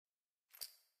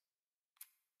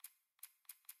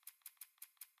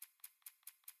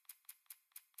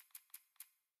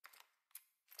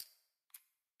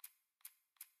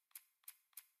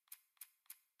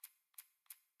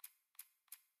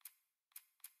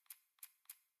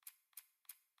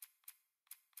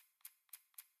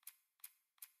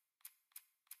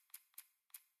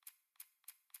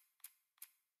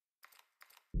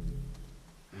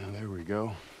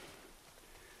go.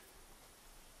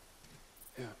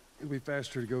 Yeah, it'll be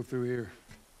faster to go through here.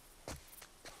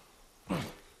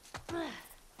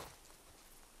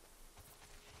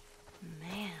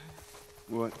 Man.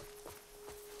 What?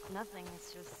 Nothing,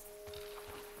 it's just...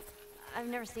 I've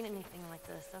never seen anything like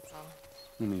this, that's all.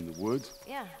 You mean the woods?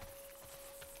 Yeah.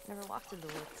 Never walked through the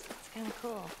woods. It's kind of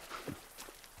cool.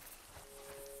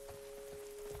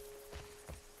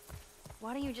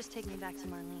 Why don't you just take me back to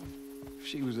Marlene? If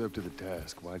she was up to the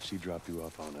task, why'd she drop you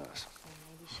off on us? Well,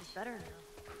 maybe she's better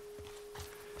now.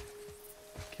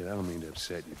 Kid, I don't mean to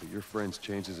upset you, but your friend's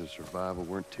chances of survival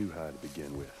weren't too high to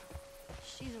begin with.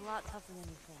 She's a lot tougher than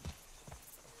you think.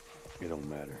 It don't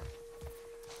matter.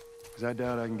 Because I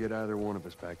doubt I can get either one of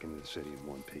us back into the city in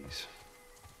one piece.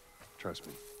 Trust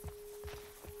me.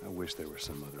 I wish there was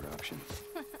some other option.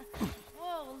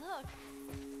 Whoa, look!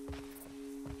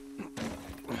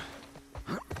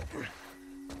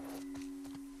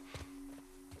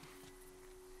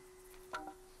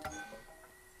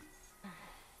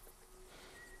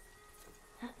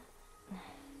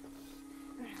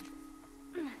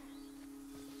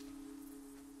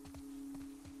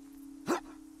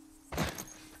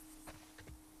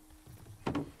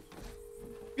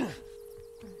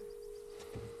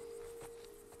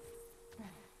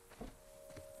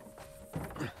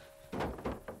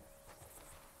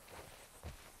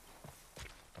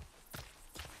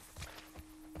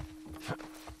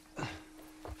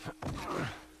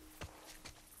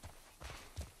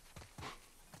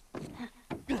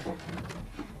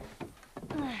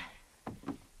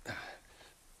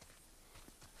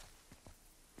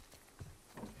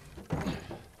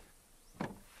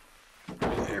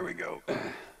 Here we go.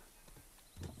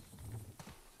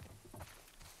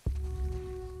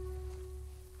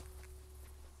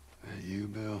 You,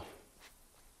 Bill?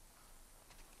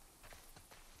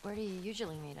 Where do you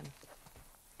usually meet him?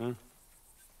 Huh?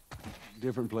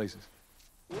 Different places.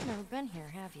 You've never been here,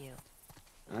 have you?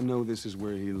 I know this is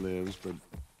where he lives, but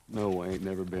no, I ain't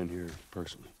never been here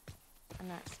personally. And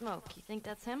that smoke, you think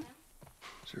that's him?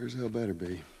 Sure as hell better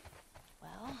be.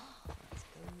 Well, let's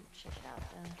go check it out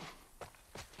then.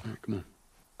 All right, come on.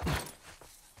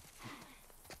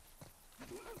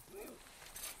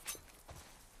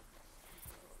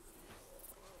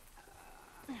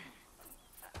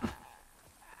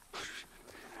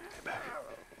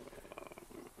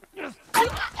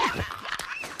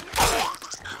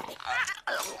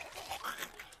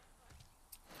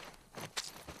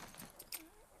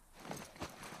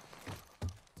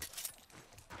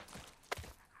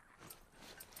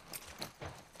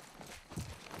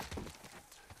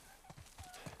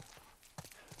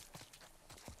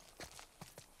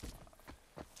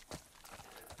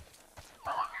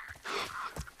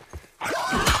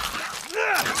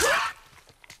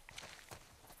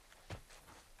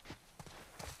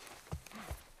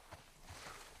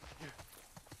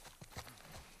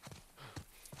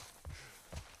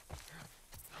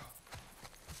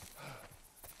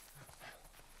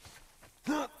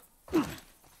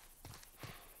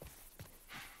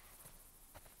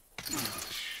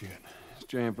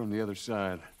 Jam from the other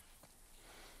side.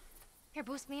 Here,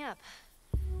 boost me up.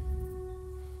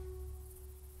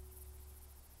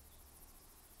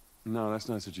 No, that's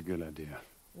not such a good idea.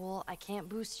 Well, I can't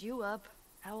boost you up.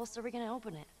 How else are we gonna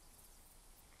open it?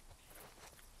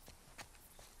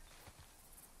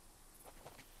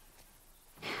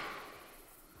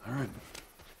 All right.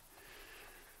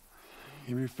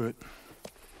 Give me your foot.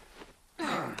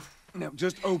 Now,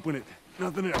 just open it.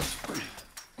 Nothing else.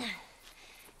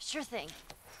 Sure thing.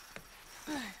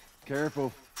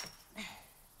 Careful.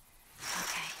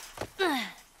 Okay.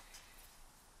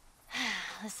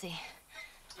 Let's see.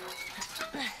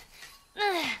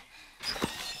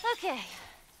 Okay.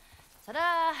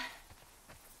 Ta-da!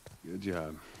 Good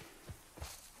job.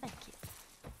 Thank you.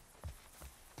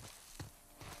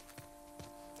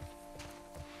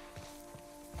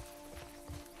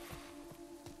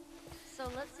 So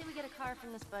let's say we get a car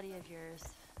from this buddy of yours.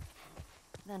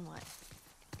 Then what?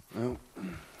 Well,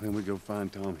 then we go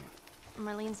find Tommy.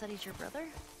 Marlene said he's your brother?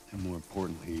 And more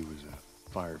importantly, he was a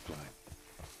firefly.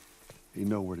 He'd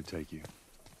know where to take you.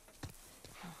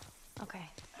 Oh, okay.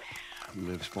 He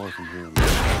lives far from here.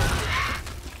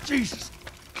 Jesus!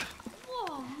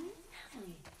 Whoa,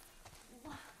 Natalie!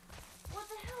 What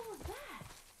the hell was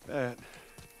that? That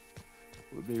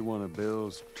would be one of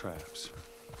Bill's traps.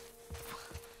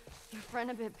 Your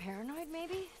friend a bit paranoid,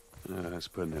 maybe? That's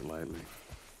putting it lightly.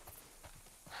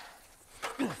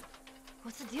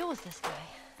 What's the deal with this guy?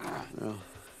 Well,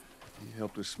 he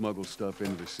helped us smuggle stuff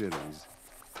into the cities.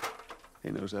 He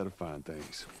knows how to find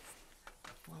things.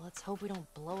 Well, let's hope we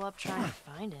don't blow up trying to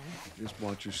find him. Just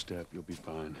watch your step. You'll be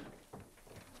fine.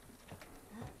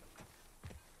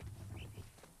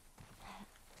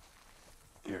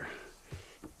 Here.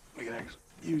 We can actually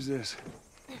use this.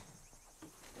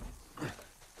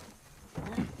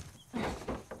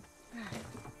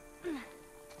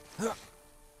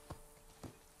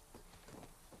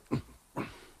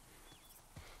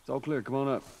 It's all clear. Come on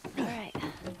up. All right.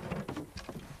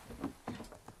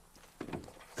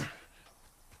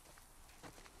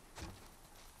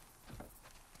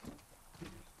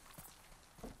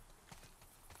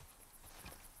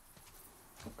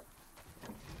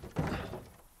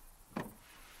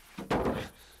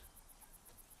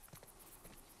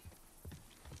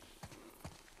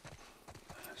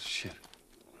 Shit.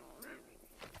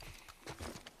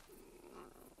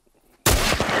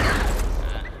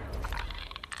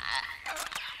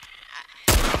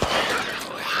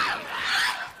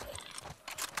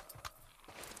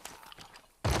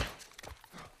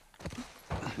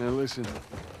 Now listen,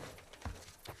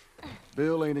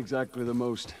 Bill ain't exactly the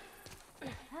most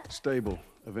stable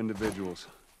of individuals.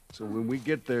 So when we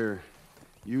get there,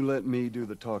 you let me do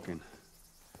the talking.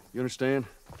 You understand?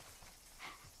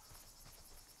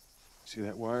 See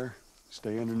that wire?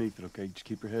 Stay underneath it, okay? Just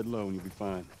keep your head low and you'll be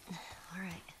fine. All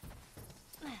right.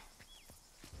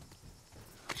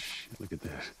 Shit, look at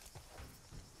this.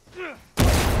 Oh,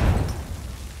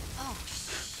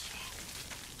 shit.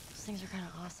 Those things are kind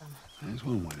of awesome. There's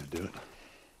one way to do it.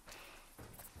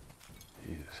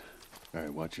 Yes. All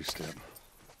right, watch your step.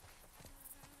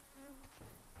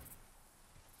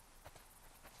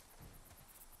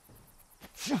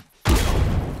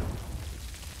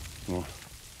 Well,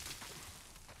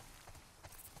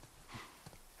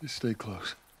 just stay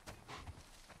close.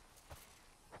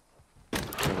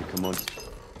 Charlie, come on.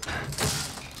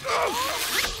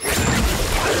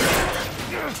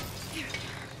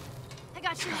 I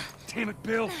got you. Damn it,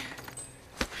 Bill!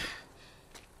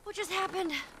 What just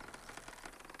happened?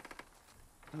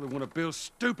 Another one of Bill's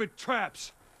stupid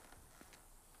traps.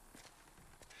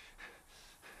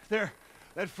 There,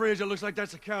 that fridge, it looks like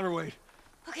that's a counterweight.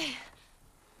 Okay.